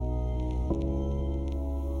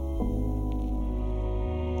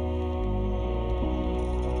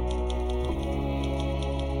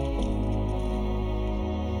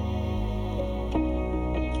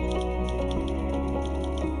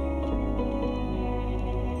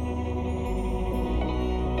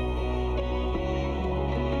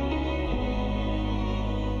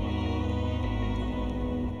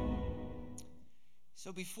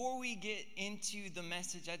So before we get into the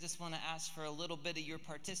message, I just want to ask for a little bit of your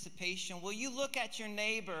participation. Will you look at your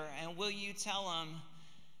neighbor and will you tell them,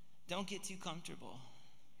 don't get too comfortable?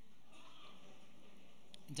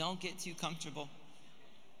 Don't get too comfortable.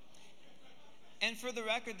 And for the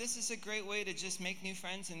record, this is a great way to just make new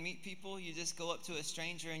friends and meet people. You just go up to a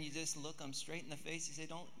stranger and you just look them straight in the face. You say,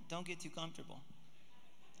 don't get too comfortable.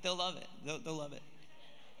 They'll love it. They'll love it.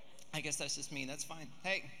 I guess that's just me. That's fine.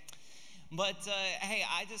 Hey. But, hey,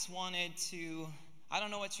 I just wanted to, I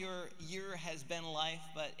don't know what your year has been like,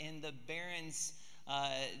 but in the Barons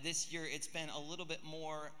this year, it's been a little bit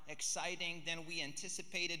more exciting than we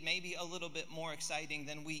anticipated, maybe a little bit more exciting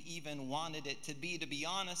than we even wanted it to be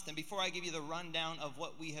honest. And before I give you the rundown of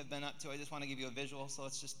what we have been up to, I just want to give you a visual. So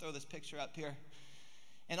let's just throw this picture up here.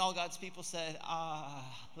 And all God's people said,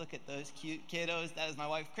 look at those cute kiddos. That is my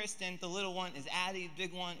wife, Kristen. The little one is Addie. The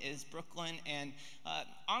big one is Brooklyn. And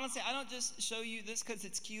honestly, I don't just show you this because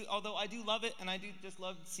it's cute, although I do love it, and I do just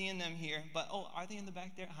love seeing them here. But, are they in the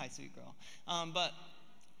back there? Hi, sweet girl. But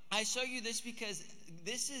I show you this because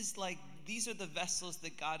these are the vessels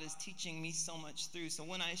that God is teaching me so much through. So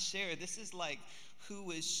when I share, this is like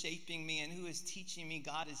who is shaping me and who is teaching me.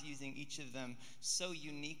 God is using each of them so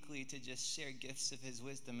uniquely to just share gifts of his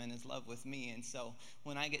wisdom and his love with me. And so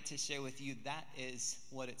when I get to share with you, that is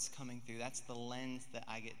what it's coming through. That's the lens that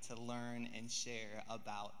I get to learn and share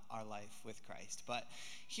about our life with Christ. But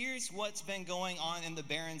here's what's been going on in the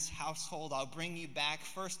Barons household. I'll bring you back.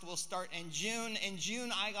 First, we'll start in June. In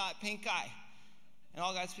June, I got pink eye. And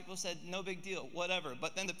all God's people said, no big deal, whatever.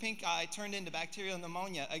 But then the pink eye turned into bacterial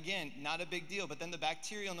pneumonia. Again, not a big deal. But then the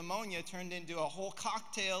bacterial pneumonia turned into a whole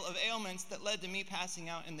cocktail of ailments that led to me passing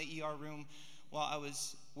out in the ER room while I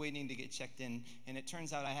was waiting to get checked in. And it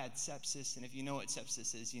turns out I had sepsis. And if you know what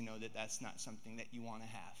sepsis is, you know that that's not something that you want to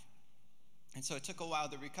have. And so it took a while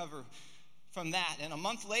to recover from that. And a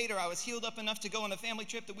month later, I was healed up enough to go on a family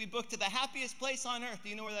trip that we booked to the happiest place on earth. Do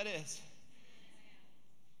you know where that is?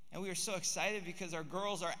 And we were so excited because our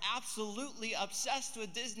girls are absolutely obsessed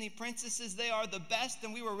with Disney princesses. They are the best,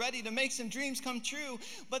 and we were ready to make some dreams come true.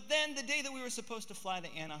 But then the day that we were supposed to fly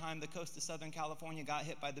to Anaheim, the coast of Southern California got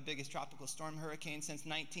hit by the biggest tropical storm hurricane since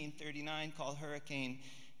 1939 called Hurricane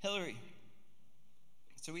Hillary.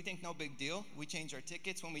 So we think no big deal. We change our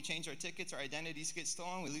tickets. When we change our tickets, our identities get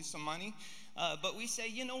stolen. We lose some money. But we say,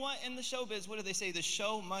 you know what? In the showbiz, what do they say? The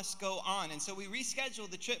show must go on. And so we reschedule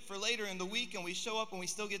the trip for later in the week, and we show up, and we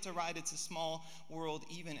still get to ride It's a Small World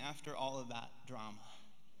even after all of that drama.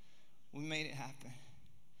 We made it happen.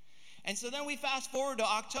 And so then we fast forward to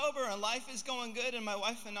October, and life is going good, and my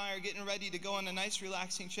wife and I are getting ready to go on a nice,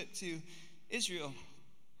 relaxing trip to Israel.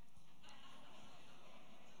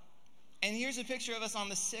 And here's a picture of us on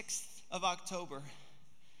the 6th of October.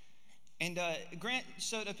 And Grant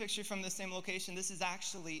showed a picture from the same location. This is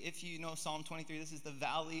actually, if you know Psalm 23, this is the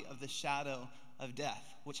valley of the shadow of death,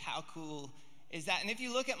 which how cool is that? And if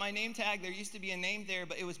you look at my name tag, there used to be a name there,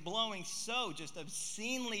 but it was blowing so just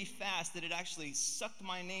obscenely fast that it actually sucked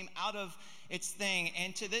my name out of its thing.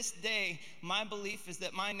 And to this day, my belief is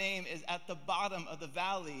that my name is at the bottom of the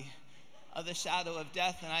valley of the shadow of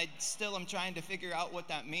death, and I still am trying to figure out what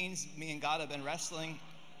that means. Me and God have been wrestling.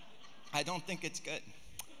 I don't think it's good.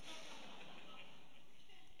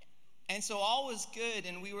 And so all was good,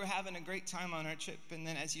 and we were having a great time on our trip, and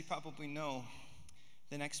then as you probably know,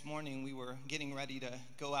 the next morning we were getting ready to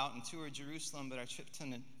go out and tour Jerusalem, but our trip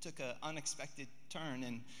took an unexpected turn,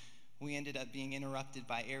 and we ended up being interrupted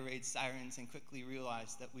by air raid sirens and quickly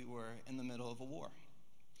realized that we were in the middle of a war.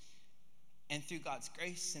 And through God's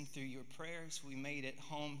grace and through your prayers, we made it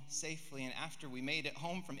home safely. And after we made it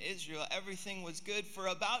home from Israel, everything was good for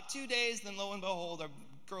about 2 days. Then lo and behold, our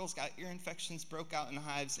girls got ear infections, broke out in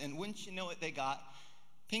hives, and wouldn't you know it, they got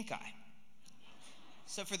pink eye.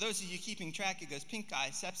 So for those of you keeping track, it goes pink eye,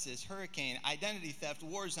 sepsis, hurricane, identity theft,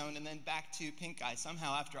 war zone, and then back to pink eye.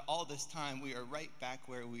 Somehow after all this time, we are right back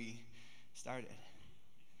where we started.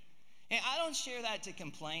 And I don't share that to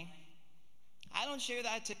complain. I don't share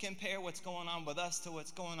that to compare what's going on with us to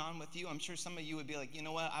what's going on with you. I'm sure some of you would be like, you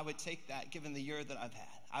know what, I would take that given the year that I've had.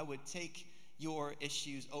 I would take your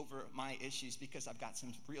issues over my issues because I've got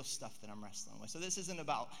some real stuff that I'm wrestling with. So this isn't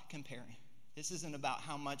about comparing. This isn't about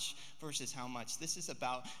how much versus how much. This is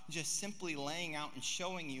about just simply laying out and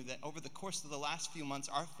showing you that over the course of the last few months,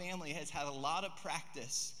 our family has had a lot of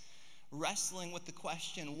practice wrestling with the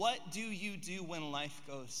question, what do you do when life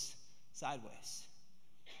goes sideways?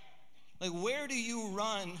 Like, where do you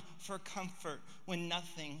run for comfort when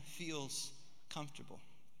nothing feels comfortable?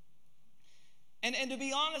 And to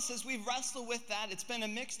be honest, as we've wrestled with that, it's been a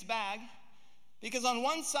mixed bag. Because on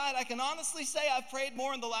one side, I can honestly say I've prayed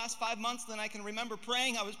more in the last 5 months than I can remember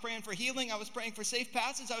praying. I was praying for healing. I was praying for safe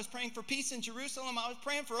passage. I was praying for peace in Jerusalem. I was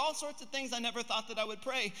praying for all sorts of things I never thought that I would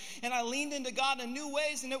pray. And I leaned into God in new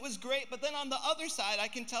ways, and it was great. But then on the other side, I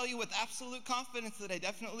can tell you with absolute confidence that I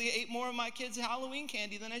definitely ate more of my kids' Halloween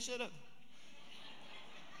candy than I should have.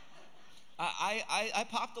 I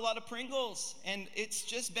popped a lot of Pringles, and it's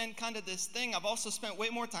just been kind of this thing. I've also spent way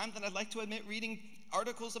more time than I'd like to admit reading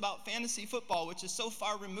articles about fantasy football, which is so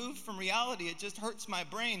far removed from reality, it just hurts my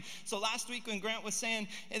brain. So last week when Grant was saying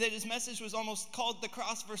that his message was almost called The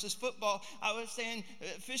Cross versus Football, I was saying,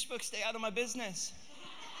 Fishbook, stay out of my business.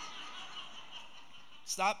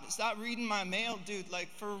 Stop reading my mail, dude, like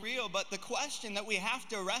for real. But the question that we have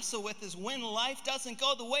to wrestle with is when life doesn't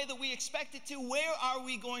go the way that we expect it to, where are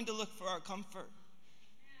we going to look for our comfort?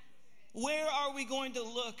 Where are we going to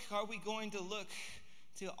look? Are we going to look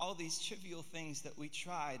to all these trivial things that we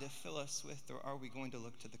try to fill us with, or are we going to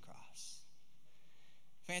look to the cross?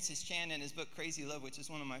 Francis Chan, in his book Crazy Love, which is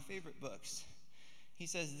one of my favorite books, he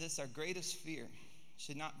says this: our greatest fear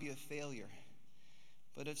should not be of failure,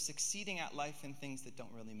 but of succeeding at life in things that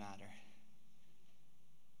don't really matter.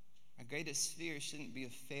 Our greatest fear shouldn't be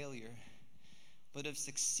of failure, but of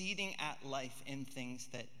succeeding at life in things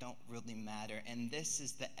that don't really matter. And this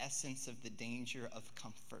is the essence of the danger of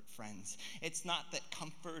comfort, friends. It's not that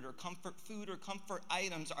comfort or comfort food or comfort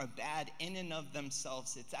items are bad in and of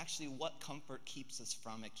themselves. It's actually what comfort keeps us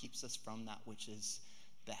from. It keeps us from that which is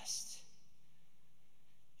best.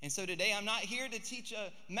 And so today I'm not here to teach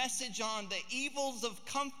a message on the evils of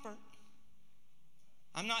comfort.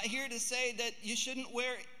 I'm not here to say that you shouldn't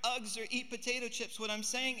wear Uggs or eat potato chips. What I'm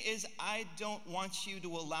saying is I don't want you to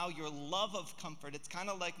allow your love of comfort. It's kind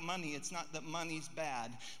of like money. It's not that money's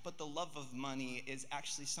bad, but the love of money is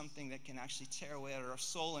actually something that can actually tear away at our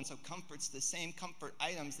soul. And so comfort's the same. Comfort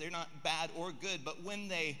items, they're not bad or good, but when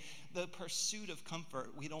the pursuit of comfort,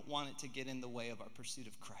 we don't want it to get in the way of our pursuit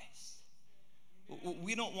of Christ.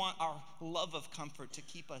 We don't want our love of comfort to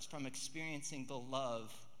keep us from experiencing the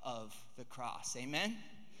love of the cross. Amen?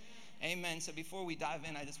 Amen. So before we dive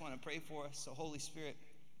in, I just want to pray for us. So Holy Spirit,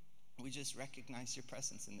 we just recognize your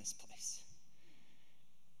presence in this place.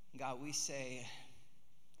 God, we say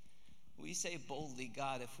boldly,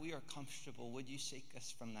 God, if we are comfortable, would you shake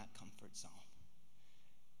us from that comfort zone?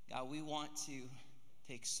 God, we want to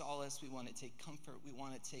take solace. We want to take comfort. We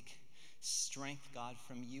want to take strength, God,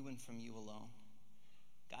 from you and from you alone.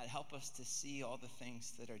 God, help us to see all the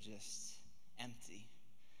things that are just empty.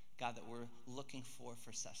 God, that we're looking for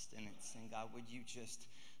sustenance. And God, would you just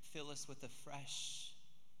fill us with a fresh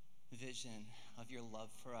vision of your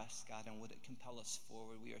love for us, God, and would it compel us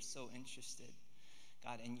forward? We are so interested,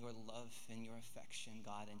 God, in your love and your affection,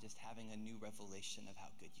 God, and just having a new revelation of how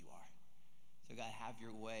good you are. So God, have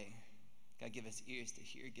your way. God, give us ears to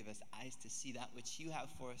hear, give us eyes to see that which you have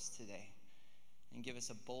for us today, and give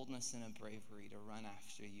us a boldness and a bravery to run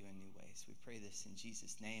after you in new ways. We pray this in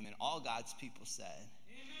Jesus' name, and all God's people said,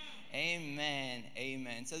 Amen.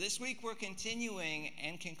 Amen. So this week we're continuing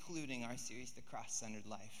and concluding our series, The Cross-Centered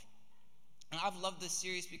Life. And I've loved this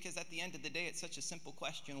series because at the end of the day, it's such a simple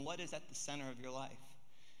question. What is at the center of your life?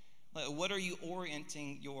 What are you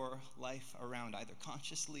orienting your life around, either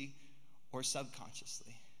consciously or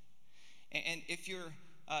subconsciously? And if you're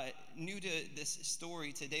new to this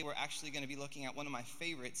story, today we're actually going to be looking at one of my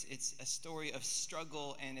favorites. It's a story of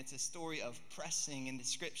struggle, and it's a story of pressing in the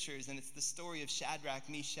scriptures, and it's the story of Shadrach,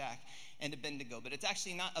 Meshach, and Abednego. But it's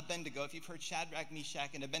actually not Abednego. If you've heard Shadrach,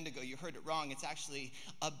 Meshach, and Abednego, you heard it wrong. It's actually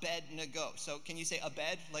Abednego. So can you say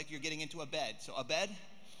Abed like you're getting into a bed? So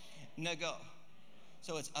Abednego.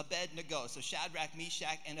 So it's Abednego. So Shadrach,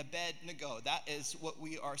 Meshach, and Abednego. That is what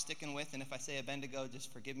we are sticking with. And if I say Abednego,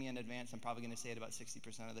 just forgive me in advance. I'm probably going to say it about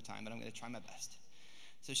 60% of the time, but I'm going to try my best.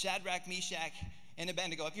 So Shadrach, Meshach, and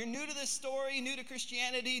Abednego. If you're new to this story, new to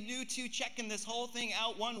Christianity, new to checking this whole thing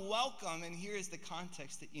out, one, welcome. And here is the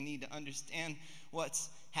context that you need to understand what's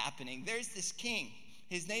happening. There's this king.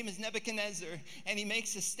 His name is Nebuchadnezzar, and he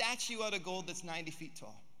makes a statue out of gold that's 90 feet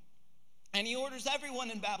tall. And he orders everyone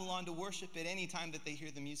in Babylon to worship it any time that they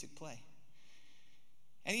hear the music play.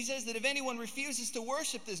 And he says that if anyone refuses to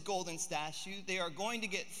worship this golden statue, they are going to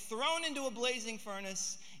get thrown into a blazing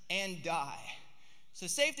furnace and die. So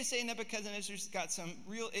safe to say Nebuchadnezzar's got some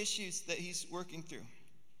real issues that he's working through.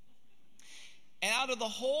 And out of the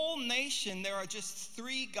whole nation, there are just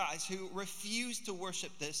 3 guys who refuse to worship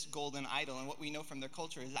this golden idol. And what we know from their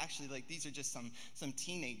culture is actually like these are just some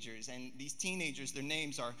teenagers. And these teenagers, their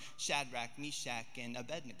names are Shadrach, Meshach, and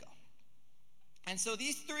Abednego. And so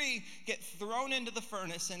these 3 get thrown into the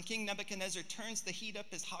furnace, and King Nebuchadnezzar turns the heat up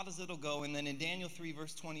as hot as it'll go. And then in Daniel 3,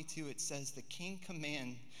 verse 22, it says, the king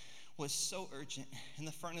command was so urgent, and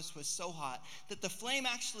the furnace was so hot, that the flame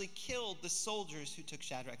actually killed the soldiers who took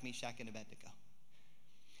Shadrach, Meshach, and Abednego.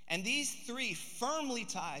 And these 3, firmly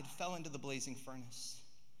tied, fell into the blazing furnace.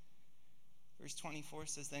 Verse 24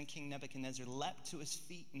 says, then King Nebuchadnezzar leapt to his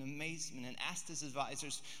feet in amazement and asked his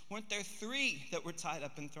advisors, weren't there 3 that were tied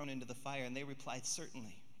up and thrown into the fire? And they replied,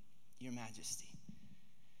 certainly, your majesty.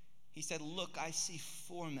 He said, look, I see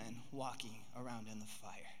 4 men walking around in the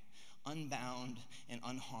fire, unbound and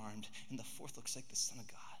unharmed, and the 4th looks like the Son of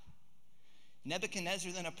God.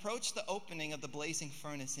 Nebuchadnezzar then approached the opening of the blazing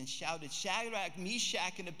furnace and shouted, Shadrach,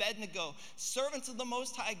 Meshach, and Abednego, servants of the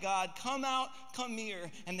Most High God, come out, come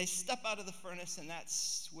here. And they step out of the furnace, and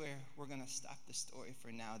that's where we're going to stop the story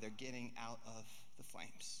for now. They're getting out of the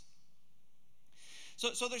flames.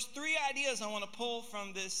 So there's 3 ideas I want to pull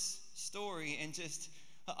from this story and just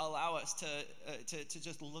allow us to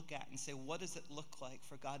just look at and say, what does it look like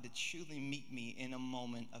for God to truly meet me in a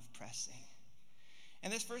moment of pressing?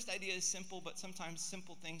 And this first idea is simple, but sometimes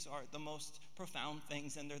simple things are the most profound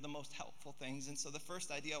things, and they're the most helpful things. And so the first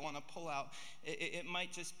idea I want to pull out, it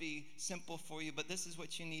might just be simple for you, but this is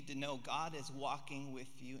what you need to know. God is walking with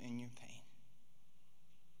you in your pain.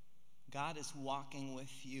 God is walking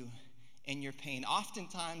with you in your pain.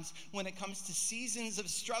 Oftentimes, when it comes to seasons of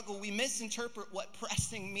struggle, we misinterpret what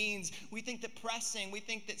pressing means. We think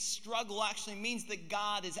that struggle actually means that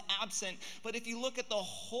God is absent. But if you look at the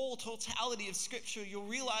whole totality of Scripture, you'll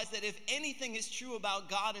realize that if anything is true about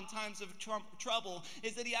God in times of trouble,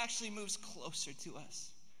 is that he actually moves closer to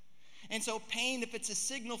us. And so pain, if it's a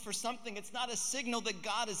signal for something, it's not a signal that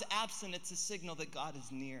God is absent, it's a signal that God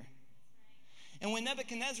is near. And when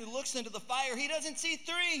Nebuchadnezzar looks into the fire, he doesn't see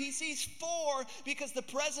 3, he sees 4, because the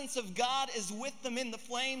presence of God is with them in the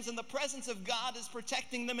flames, and the presence of God is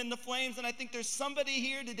protecting them in the flames. And I think there's somebody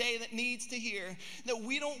here today that needs to hear that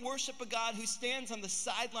we don't worship a God who stands on the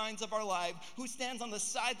sidelines of our life, who stands on the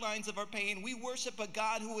sidelines of our pain. We worship a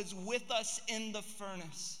God who is with us in the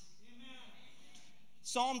furnace.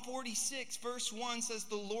 Psalm 46, verse 1 says,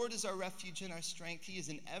 the Lord is our refuge and our strength. He is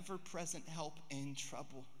an ever-present help in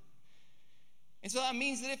trouble. And so that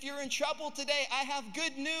means that if you're in trouble today, I have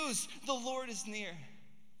good news. The Lord is near.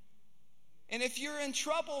 And if you're in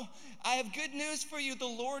trouble, I have good news for you. The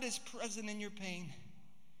Lord is present in your pain.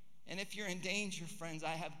 And if you're in danger, friends,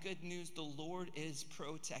 I have good news. The Lord is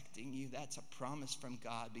protecting you. That's a promise from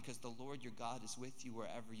God, because the Lord your God is with you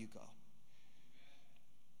wherever you go.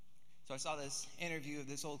 So I saw this interview of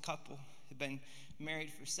this old couple who had been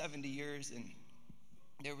married for 70 years, and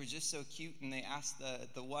they were just so cute, and they asked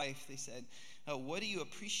the wife, they said, what do you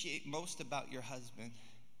appreciate most about your husband?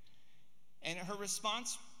 And her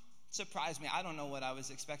response surprised me. I don't know what I was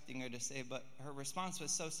expecting her to say, but her response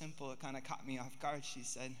was so simple, it kind of caught me off guard. She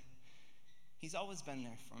said, he's always been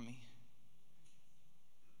there for me.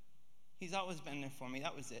 He's always been there for me.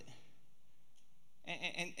 That was it.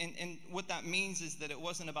 And what that means is that it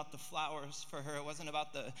wasn't about the flowers for her. It wasn't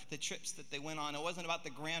about the trips that they went on. It wasn't about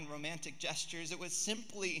the grand romantic gestures. It was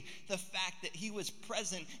simply the fact that he was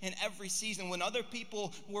present in every season. When other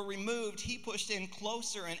people were removed, he pushed in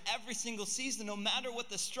closer. And every single season, no matter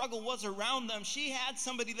what the struggle was around them, she had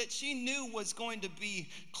somebody that she knew was going to be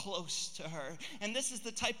close to her. And this is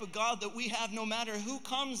the type of God that we have, no matter who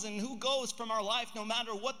comes and who goes from our life, no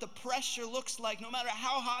matter what the pressure looks like, no matter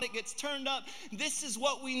how hot it gets turned up. This is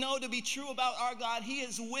what we know to be true about our God. He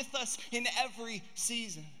is with us in every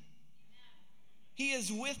season. He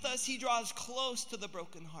is with us. He draws close to the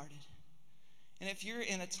brokenhearted. And if you're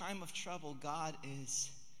in a time of trouble, God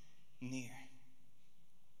is near.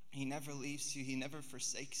 He never leaves you. He never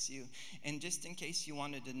forsakes you. And just in case you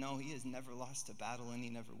wanted to know, he has never lost a battle, and he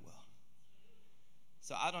never will.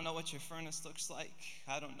 So I don't know what your furnace looks like.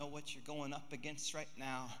 I don't know what you're going up against right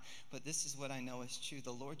now. But this is what I know is true. The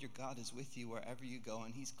Lord your God is with you wherever you go,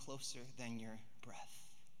 and he's closer than your breath.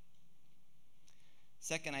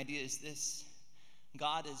 Second idea is this.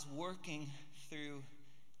 God is working through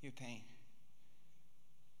your pain.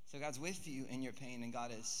 So God's with you in your pain, and God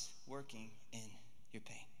is working in your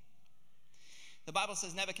pain. The Bible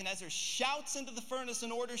says Nebuchadnezzar shouts into the furnace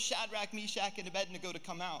and orders Shadrach, Meshach, and Abednego to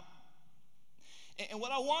come out. And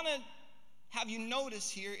what I want to have you notice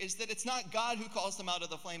here is that it's not God who calls them out of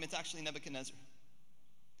the flame, it's actually Nebuchadnezzar.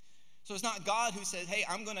 So it's not God who says, hey,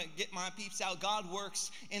 I'm going to get my peeps out. God works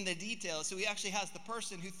in the details. So he actually has the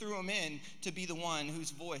person who threw them in to be the one whose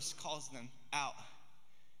voice calls them out.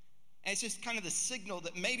 And it's just kind of the signal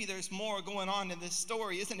that maybe there's more going on in this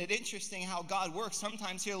story. Isn't it interesting how God works?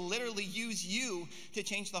 Sometimes he'll literally use you to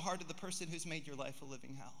change the heart of the person who's made your life a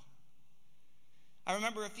living hell. I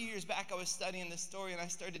remember a few years back I was studying this story and I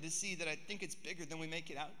started to see that I think it's bigger than we make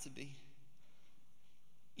it out to be.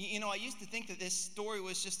 You know, I used to think that this story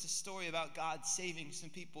was just a story about God saving some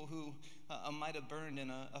people who might have burned in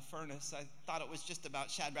a furnace. I thought it was just about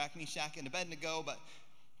Shadrach, Meshach, and Abednego, but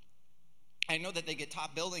I know that they get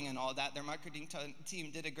top billing and all that. Their marketing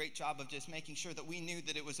team did a great job of just making sure that we knew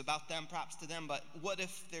that it was about them, props to them. But what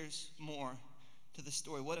if there's more to the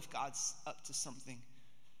story? What if God's up to something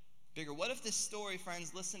bigger? What if this story,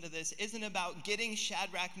 friends, listen to this, isn't about getting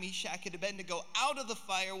Shadrach, Meshach, and Abednego out of the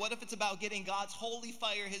fire? What if it's about getting God's holy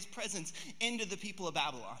fire, his presence, into the people of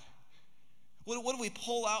Babylon? What do we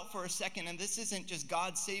pull out for a second? And this isn't just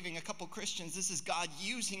God saving a couple Christians. This is God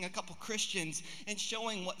using a couple Christians and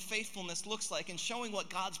showing what faithfulness looks like and showing what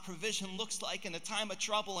God's provision looks like in a time of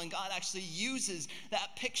trouble. And God actually uses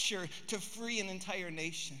that picture to free an entire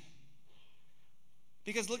nation.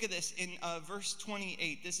 Because look at this. In verse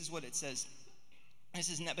 28, this is what it says. This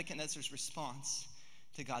is Nebuchadnezzar's response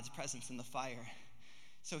to God's presence in the fire.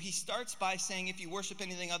 So he starts by saying, if you worship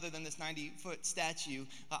anything other than this 90-foot statue,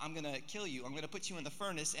 I'm going to kill you. I'm going to put you in the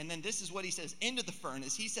furnace. And then this is what he says into the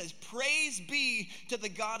furnace. He says, praise be to the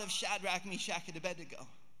God of Shadrach, Meshach, and Abednego,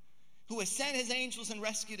 who has sent his angels and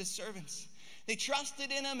rescued his servants. They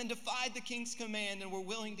trusted in him and defied the king's command and were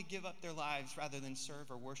willing to give up their lives rather than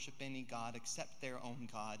serve or worship any god except their own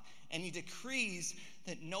God. And he decrees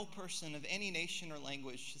that no person of any nation or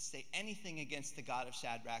language should say anything against the God of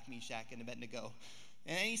Shadrach, Meshach, and Abednego.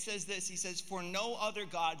 And then he says this, he says, for no other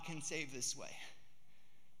God can save this way.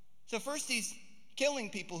 So first he's killing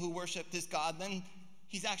people who worship this God. Then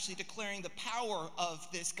he's actually declaring the power of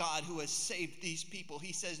this God who has saved these people.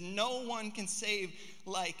 He says, no one can save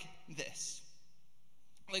like this.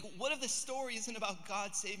 Like, what if the story isn't about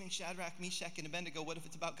God saving Shadrach, Meshach, and Abednego? What if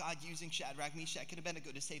it's about God using Shadrach, Meshach, and Abednego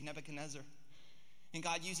to save Nebuchadnezzar? And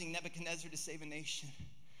God using Nebuchadnezzar to save a nation?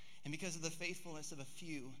 And because of the faithfulness of a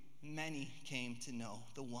few, many came to know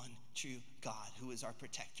the one true God who is our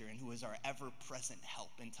protector and who is our ever-present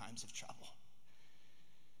help in times of trouble.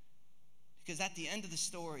 Because at the end of the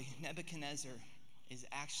story, Nebuchadnezzar is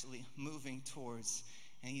actually moving towards,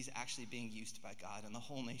 and he's actually being used by God, and the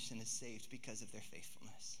whole nation is saved because of their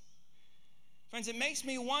faithfulness. Friends, it makes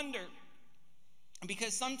me wonder,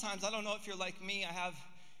 because sometimes, I don't know if you're like me, I have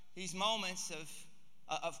these moments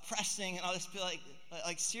of pressing, and I'll just be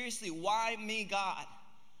like seriously, why me, God?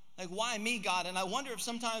 Like, why me, God? And I wonder if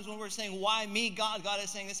sometimes when we're saying, why me, God, God is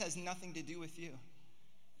saying this has nothing to do with you.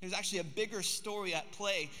 There's actually a bigger story at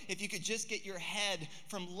play. If you could just get your head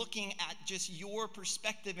from looking at just your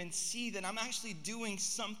perspective and see that I'm actually doing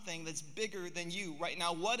something that's bigger than you right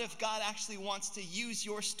now. What if God actually wants to use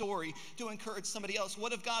your story to encourage somebody else?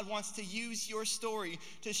 What if God wants to use your story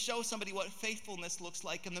to show somebody what faithfulness looks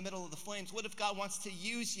like in the middle of the flames? What if God wants to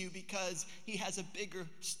use you because he has a bigger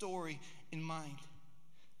story in mind?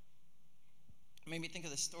 It made me think of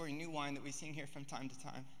the story New Wine that we sing here from time to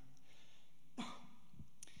time.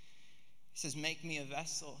 He says, make me a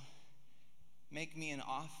vessel, make me an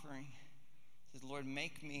offering. He says, Lord,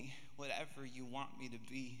 make me whatever you want me to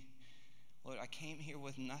be. Lord, I came here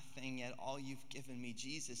with nothing, yet all you've given me.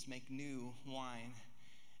 Jesus, make new wine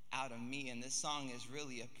out of me. And this song is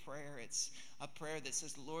really a prayer. It's a prayer that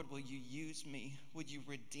says, Lord, will you use me? Would you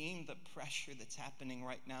redeem the pressure that's happening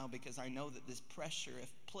right now? Because I know that this pressure,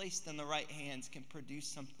 if placed in the right hands, can produce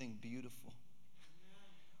something beautiful.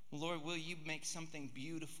 Lord, will you make something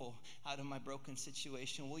beautiful out of my broken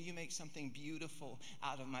situation? Will you make something beautiful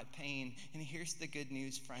out of my pain? And here's the good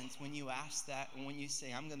news, friends. When you ask that and when you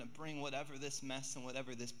say, I'm going to bring whatever this mess and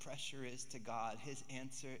whatever this pressure is to God, his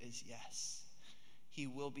answer is yes. He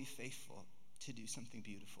will be faithful to do something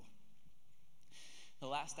beautiful. The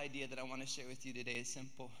last idea that I want to share with you today is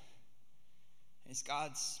simple. It's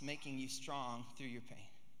God's making you strong through your pain.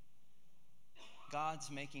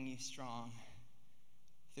 God's making you strong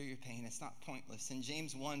through your pain. It's not pointless. In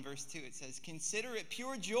James 1 verse 2 it says, consider it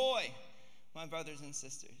pure joy, my brothers and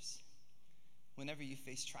sisters, whenever you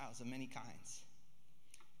face trials of many kinds,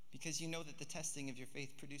 because you know that the testing of your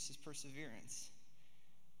faith produces perseverance.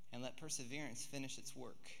 And let perseverance finish its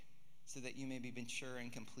work, so that you may be mature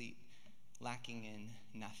and complete, lacking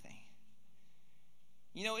in nothing.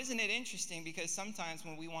 You know, isn't it interesting? Because sometimes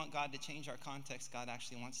when we want God to change our context, God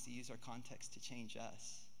actually wants to use our context to change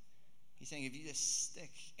us. He's saying, if you just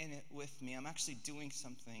stick in it with me, I'm actually doing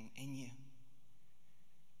something in you.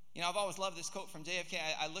 You know, I've always loved this quote from JFK.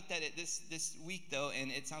 I looked at it this week, though,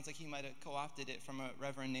 and it sounds like he might have co-opted it from a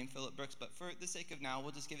reverend named Philip Brooks. But for the sake of now,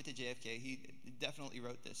 we'll just give it to JFK. He definitely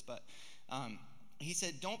wrote this. But he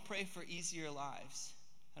said, don't pray for easier lives.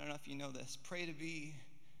 I don't know if you know this. Pray to be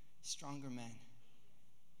stronger men.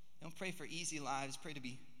 Don't pray for easy lives. Pray to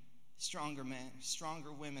be stronger men,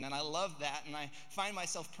 stronger women. And I love that, and I find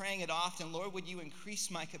myself praying it often. Lord, would you increase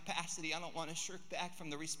my capacity? I don't want to shirk back from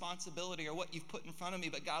the responsibility or what you've put in front of me,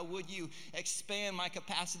 but God, would you expand my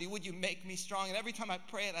capacity? Would you make me strong? And every time I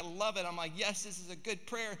pray it, I love it. I'm like, yes, this is a good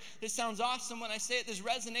prayer. This sounds awesome when I say it. This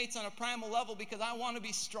resonates on a primal level because I want to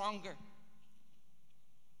be stronger.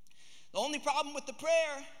 The only problem with the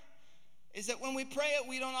prayer is that when we pray it,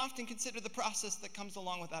 we don't often consider the process that comes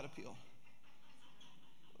along with that appeal.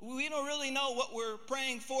 We don't really know what we're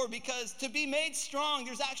praying for, because to be made strong,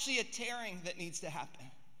 there's actually a tearing that needs to happen.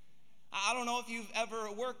 I don't know if you've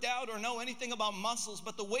ever worked out or know anything about muscles,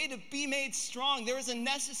 but the way to be made strong, there is a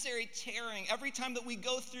necessary tearing. Every time that we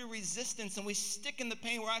go through resistance and we stick in the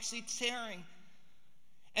pain, we're actually tearing.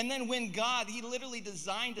 And then when God, he literally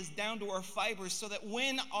designed us down to our fibers so that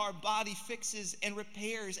when our body fixes and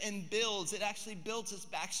repairs and builds, it actually builds us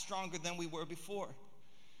back stronger than we were before.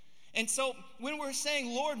 And so when we're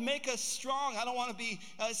saying, Lord, make us strong, I don't want to be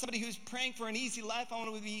somebody who's praying for an easy life. I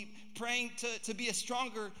want to be praying to be a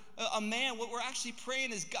stronger a man. What we're actually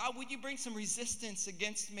praying is, God, would you bring some resistance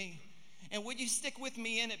against me? And would you stick with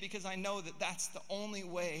me in it? Because I know that that's the only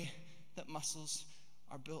way that muscles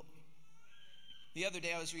are built. The other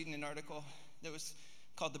day I was reading an article that was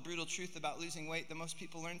called The Brutal Truth About Losing Weight that most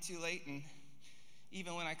people learn too late. And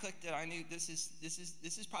even when I clicked it, I knew this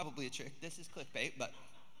is probably a trick. This is clickbait, but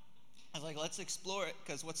I was like, let's explore it,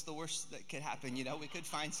 because what's the worst that could happen? You know, we could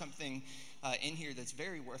find something in here that's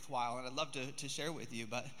very worthwhile, and I'd love to share with you.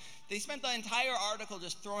 But they spent the entire article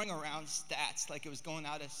just throwing around stats like it was going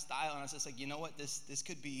out of style, and I was just like, you know what, this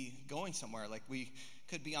could be going somewhere. Like, we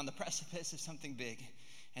could be on the precipice of something big.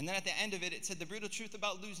 And then at the end of it, it said, the brutal truth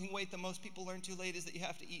about losing weight that most people learn too late is that you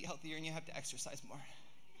have to eat healthier and you have to exercise more.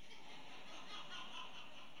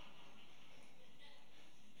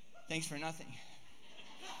 Thanks for nothing.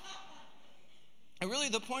 And really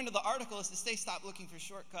the point of the article is to say, stop looking for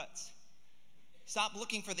shortcuts. Stop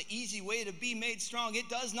looking for the easy way to be made strong. It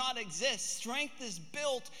does not exist. Strength is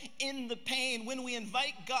built in the pain. When we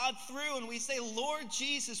invite God through and we say, Lord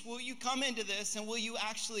Jesus, will you come into this, and will you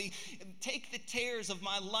actually take the tears of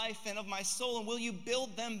my life and of my soul, and will you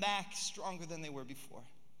build them back stronger than they were before?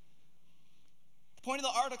 The point of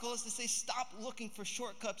the article is to say, stop looking for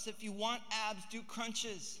shortcuts. If you want abs, do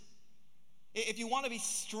crunches. If you want to be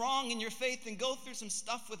strong in your faith, then go through some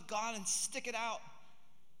stuff with God and stick it out.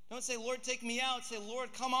 Don't say, Lord, take me out. Say, Lord,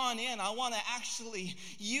 come on in. I want to actually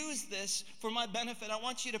use this for my benefit. I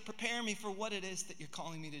want you to prepare me for what it is that you're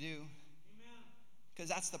calling me to do. Because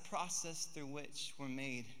that's the process through which we're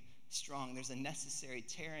made strong. There's a necessary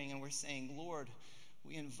tearing, and we're saying, Lord,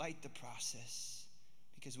 we invite the process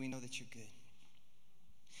because we know that you're good.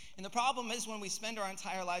 And the problem is when we spend our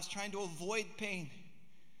entire lives trying to avoid pain.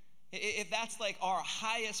 If that's like our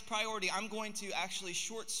highest priority, I'm going to actually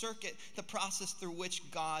short circuit the process through which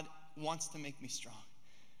God wants to make me strong.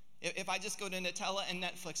 If I just go to Nutella and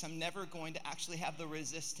Netflix, I'm never going to actually have the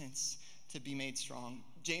resistance to be made strong.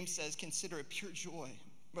 James says, consider it pure joy,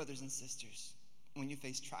 brothers and sisters, when you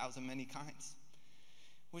face trials of many kinds.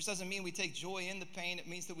 Which doesn't mean we take joy in the pain. It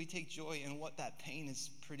means that we take joy in what that pain is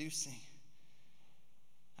producing.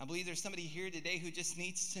 I believe there's somebody here today who just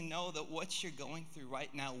needs to know that what you're going through right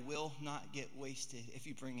now will not get wasted if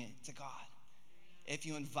you bring it to God. If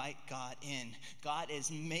you invite God in. God is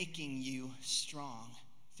making you strong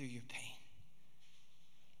through your pain.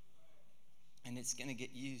 And it's going to get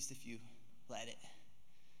used if you let it.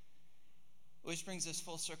 Which brings us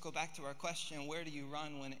full circle back to our question, where do you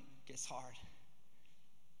run when it gets hard?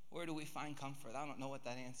 Where do we find comfort? I don't know what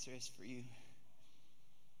that answer is for you.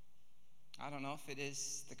 I don't know if it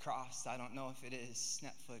is the cross. I don't know if it is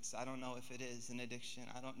Netflix. I don't know if it is an addiction.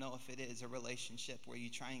 I don't know if it is a relationship where you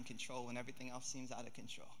try and control when everything else seems out of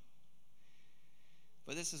control.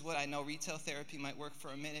 But this is what I know. Retail therapy might work for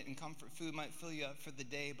a minute, and comfort food might fill you up for the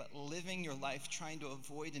day, but living your life trying to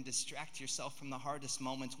avoid and distract yourself from the hardest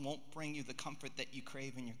moments won't bring you the comfort that you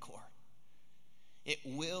crave in your core. It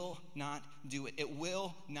will not do it. It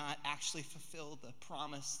will not actually fulfill the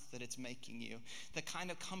promise that it's making you. The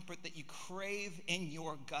kind of comfort that you crave in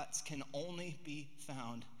your guts can only be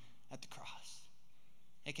found at the cross.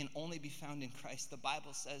 It can only be found in Christ. The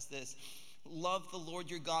Bible says this, Love the Lord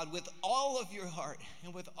your God with all of your heart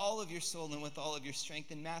and with all of your soul and with all of your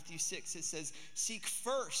strength. In Matthew 6, it says, seek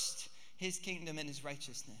first his kingdom and his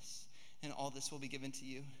righteousness, and all this will be given to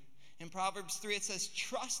you. In Proverbs 3, it says,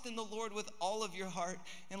 trust in the Lord with all of your heart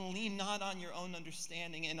and lean not on your own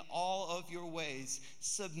understanding. In all of your ways,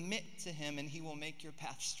 submit to him and he will make your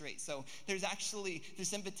path straight. So there's actually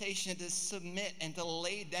this invitation to submit and to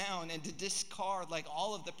lay down and to discard like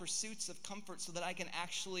all of the pursuits of comfort so that I can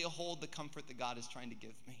actually hold the comfort that God is trying to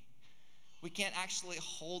give me. We can't actually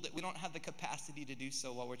hold it. We don't have the capacity to do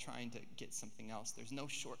so while we're trying to get something else. There's no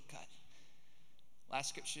shortcut. Last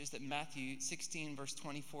scripture is that Matthew 16, verse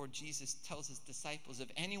 24, Jesus tells his disciples, if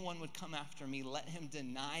anyone would come after me, let him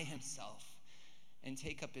deny himself and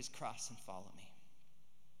take up his cross and follow me.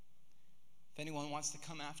 If anyone wants to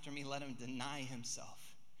come after me, let him deny himself.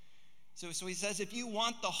 So he says, if you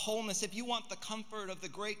want the wholeness, if you want the comfort of the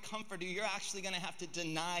great comforter, you're actually going to have to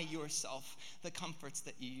deny yourself the comforts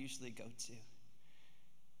that you usually go to.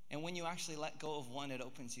 And when you actually let go of one, it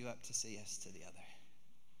opens you up to say yes to the other.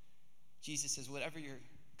 Jesus says, whatever you're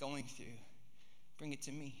going through, bring it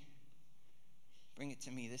to me. Bring it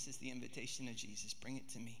to me. This is the invitation of Jesus. Bring it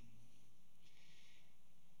to me.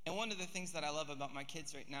 And one of the things that I love about my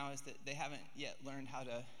kids right now is that they haven't yet learned how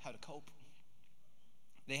to cope.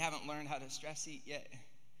 They haven't learned how to stress eat yet.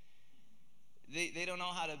 They don't know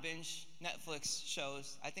how to binge Netflix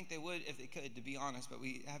shows. I think they would if they could, to be honest, but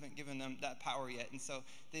we haven't given them that power yet. And so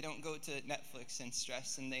they don't go to Netflix and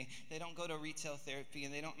stress, and they don't go to retail therapy,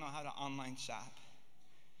 and they don't know how to online shop.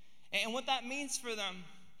 And what that means for them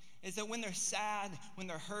is that when they're sad, when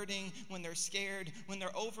they're hurting, when they're scared, when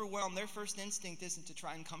they're overwhelmed, their first instinct isn't to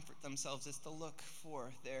try and comfort themselves. It's to look for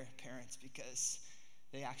their parents because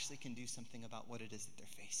they actually can do something about what it is that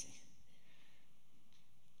they're facing.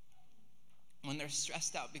 When they're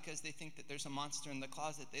stressed out because they think that there's a monster in the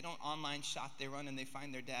closet, they don't online shop, they run and they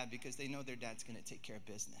find their dad because they know their dad's going to take care of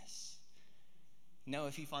business. No,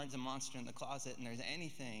 if he finds a monster in the closet and there's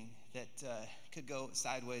anything that could go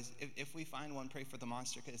sideways, if we find one, pray for the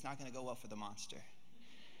monster because it's not going to go well for the monster.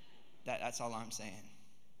 That's all I'm saying.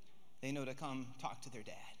 They know to come talk to their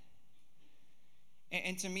dad.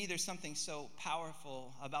 And to me, there's something so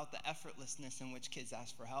powerful about the effortlessness in which kids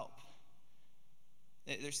ask for help.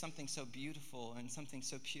 There's something so beautiful and something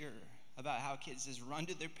so pure about how kids just run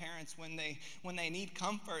to their parents when they need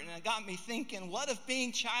comfort. And it got me thinking, what if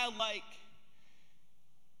being childlike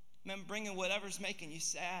meant bringing whatever's making you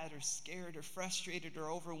sad or scared or frustrated or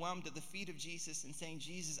overwhelmed to the feet of Jesus and saying,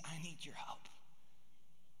 Jesus, I need your help.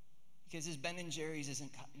 Because his Ben and Jerry's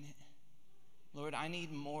isn't cutting it. Lord, I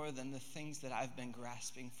need more than the things that I've been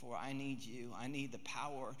grasping for. I need you. I need the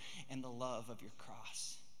power and the love of your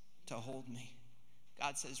cross to hold me.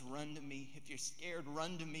 God says, run to me. If you're scared,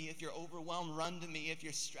 run to me. If you're overwhelmed, run to me. If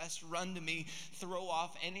you're stressed, run to me. Throw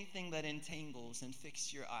off anything that entangles and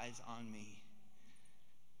fix your eyes on me.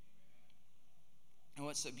 And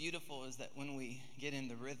what's so beautiful is that when we get in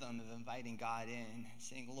the rhythm of inviting God in,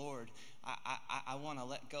 saying, Lord, I want to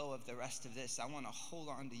let go of the rest of this. I want to hold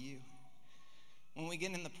on to you. When we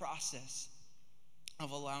get in the process of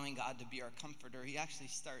allowing God to be our comforter, he actually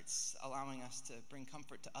starts allowing us to bring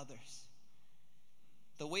comfort to others.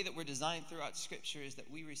 The way that we're designed throughout Scripture is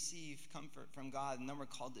that we receive comfort from God, and then we're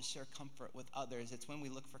called to share comfort with others. It's when we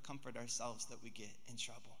look for comfort ourselves that we get in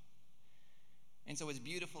trouble. And so what's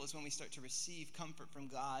beautiful is when we start to receive comfort from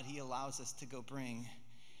God, he allows us to go bring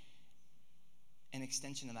an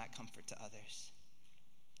extension of that comfort to others.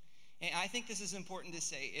 And I think this is important to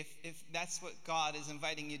say. If that's what God is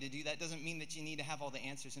inviting you to do, that doesn't mean that you need to have all the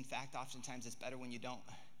answers. In fact, oftentimes it's better when you don't.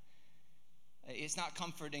 It's not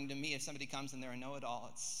comforting to me if somebody comes and they're a know-it-all.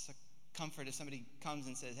 It's a comfort if somebody comes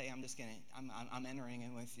and says, hey, I'm entering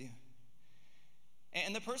in with you.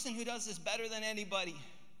 And the person who does this better than anybody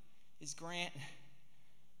is Grant.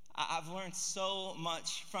 I've learned so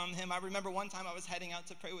much from him. I remember one time I was heading out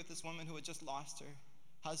to pray with this woman who had just lost her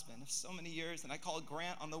husband of so many years, and I called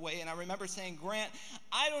Grant on the way, and I remember saying, Grant,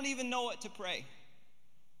 I don't even know what to pray.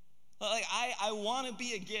 Like, I want to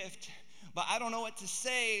be a gift, but I don't know what to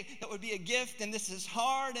say that would be a gift, and this is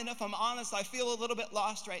hard, and if I'm honest, I feel a little bit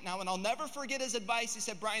lost right now, and I'll never forget his advice. He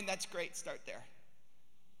said, Brian, that's great, start there.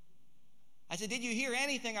 I said, did you hear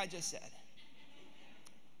anything I just said?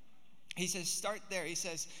 He says, start there. He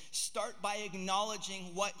says, start by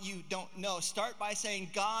acknowledging what you don't know. Start by saying,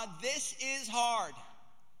 God, this is hard.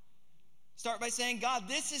 Start by saying, God,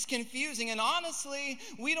 this is confusing, and honestly,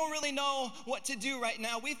 we don't really know what to do right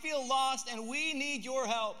now. We feel lost, and we need your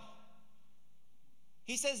help.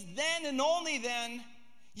 He says, then and only then,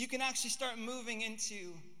 you can actually start moving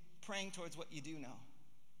into praying towards what you do know.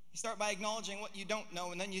 You start by acknowledging what you don't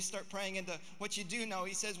know, and then you start praying into what you do know.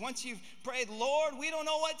 He says, once you've prayed, Lord, we don't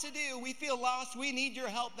know what to do. We feel lost. We need your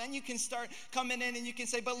help. Then you can start coming in and you can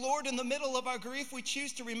say, but Lord, in the middle of our grief, we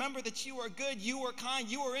choose to remember that you are good, you are kind,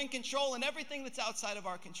 you are in control, and everything that's outside of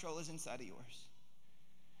our control is inside of yours.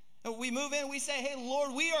 And we move in, we say, hey,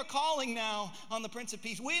 Lord, we are calling now on the Prince of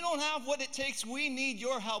Peace. We don't have what it takes. We need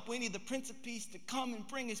your help. We need the Prince of Peace to come and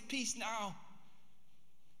bring his peace now.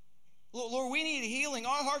 Lord, we need healing.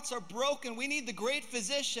 Our hearts are broken. We need the great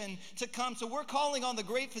physician to come. So we're calling on the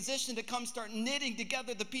great physician to come start knitting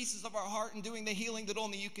together the pieces of our heart and doing the healing that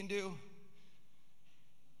only you can do.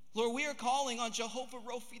 Lord, we are calling on Jehovah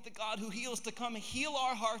Rophi, the God who heals, to come and heal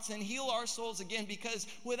our hearts and heal our souls again, because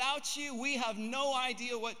without you, we have no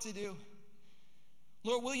idea what to do.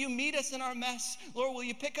 Lord, will you meet us in our mess? Lord, will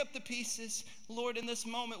you pick up the pieces? Lord, in this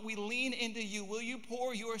moment, we lean into you. Will you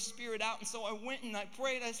pour your Spirit out? And so I went and I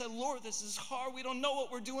prayed. I said, Lord, this is hard. We don't know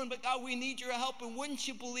what we're doing, but God, we need your help. And wouldn't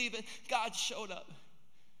you believe it? God showed up.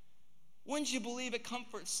 Wouldn't you believe it?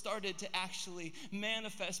 Comfort started to actually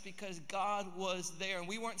manifest because God was there. And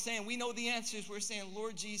we weren't saying, we know the answers. We're saying,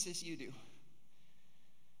 Lord Jesus, you do.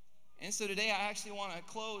 And so today I actually want to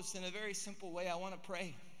close in a very simple way. I want to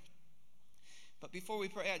pray. But before we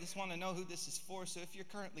pray, I just want to know who this is for. So if you're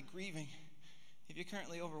currently grieving, if you're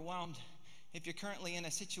currently overwhelmed, if you're currently in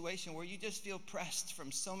a situation where you just feel pressed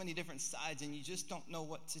from so many different sides and you just don't know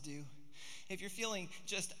what to do, if you're feeling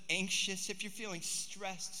just anxious, if you're feeling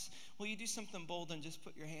stressed, will you do something bold and just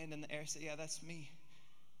put your hand in the air and say, yeah, that's me.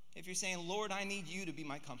 If you're saying, Lord, I need you to be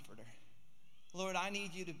my comforter. Lord, I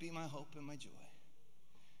need you to be my hope and my joy.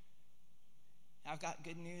 I've got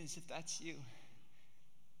good news if that's you.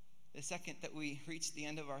 The second that we reach the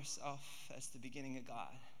end of ourselves as the beginning of God,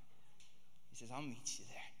 he says, I'll meet you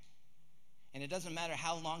there. And it doesn't matter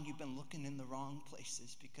how long you've been looking in the wrong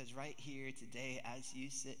places, because right here today, as you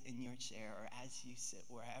sit in your chair or as you sit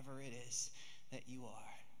wherever it is that you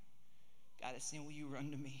are, God is saying, will you run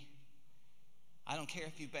to me? I don't care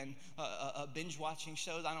if you've been binge watching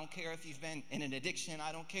shows. I don't care if you've been in an addiction.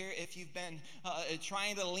 I don't care if you've been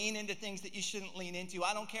trying to lean into things that you shouldn't lean into.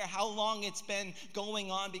 I don't care how long it's been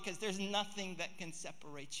going on, because there's nothing that can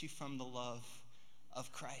separate you from the love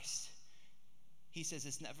of Christ. He says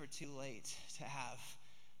it's never too late to have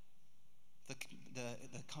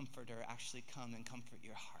the comforter actually come and comfort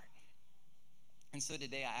your heart. And so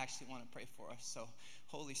today I actually want to pray for us. So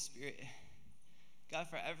Holy Spirit, God,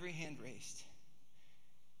 for every hand raised,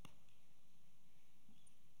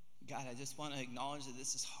 God, I just want to acknowledge that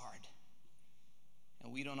this is hard.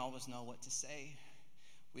 And we don't always know what to say.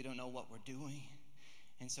 We don't know what we're doing.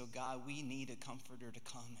 And so, God, we need a comforter to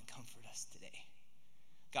come and comfort us today.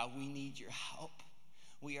 God, we need your help.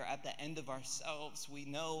 We are at the end of ourselves. We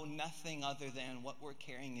know nothing other than what we're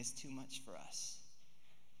carrying is too much for us.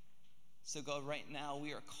 So, God, right now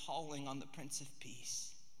we are calling on the Prince of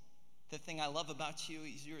Peace. The thing I love about you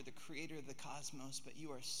is you're the creator of the cosmos, but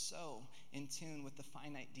you are so in tune with the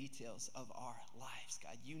finite details of our lives,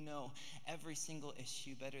 God. You know every single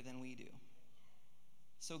issue better than we do.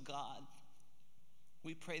 So, God,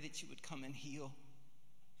 we pray that you would come and heal.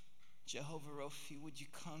 Jehovah Rophi, would you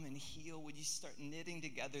come and heal? Would you start knitting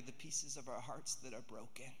together the pieces of our hearts that are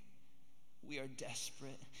broken? We are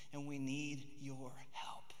desperate and we need your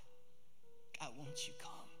help. God, won't you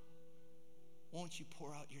come? Won't you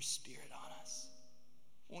pour out your Spirit on us?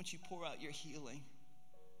 Won't you pour out your healing?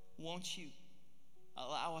 Won't you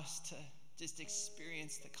allow us to just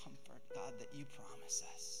experience the comfort, God, that you promise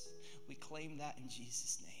us? We claim that in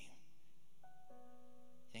Jesus' name.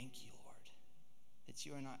 Thank you, Lord, that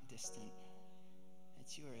you are not distant,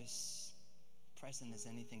 that you are as present as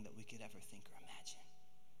anything that we could ever think or imagine.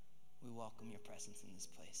 We welcome your presence in this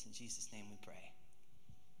place. In Jesus' name we pray.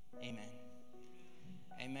 Amen.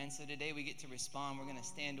 Amen. So today we get to respond. We're going to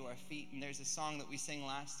stand to our feet. And there's a song that we sang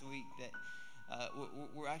last week that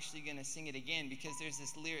we're actually going to sing it again, because there's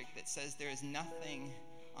this lyric that says there is nothing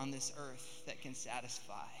on this earth that can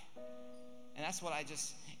satisfy. And that's what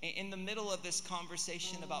in the middle of this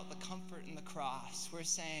conversation about the comfort in the cross, we're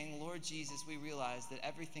saying, Lord Jesus, we realize that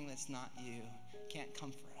everything that's not you can't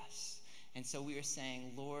comfort us. And so we are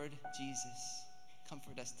saying, Lord Jesus,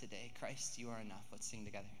 comfort us today. Christ, you are enough. Let's sing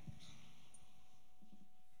together.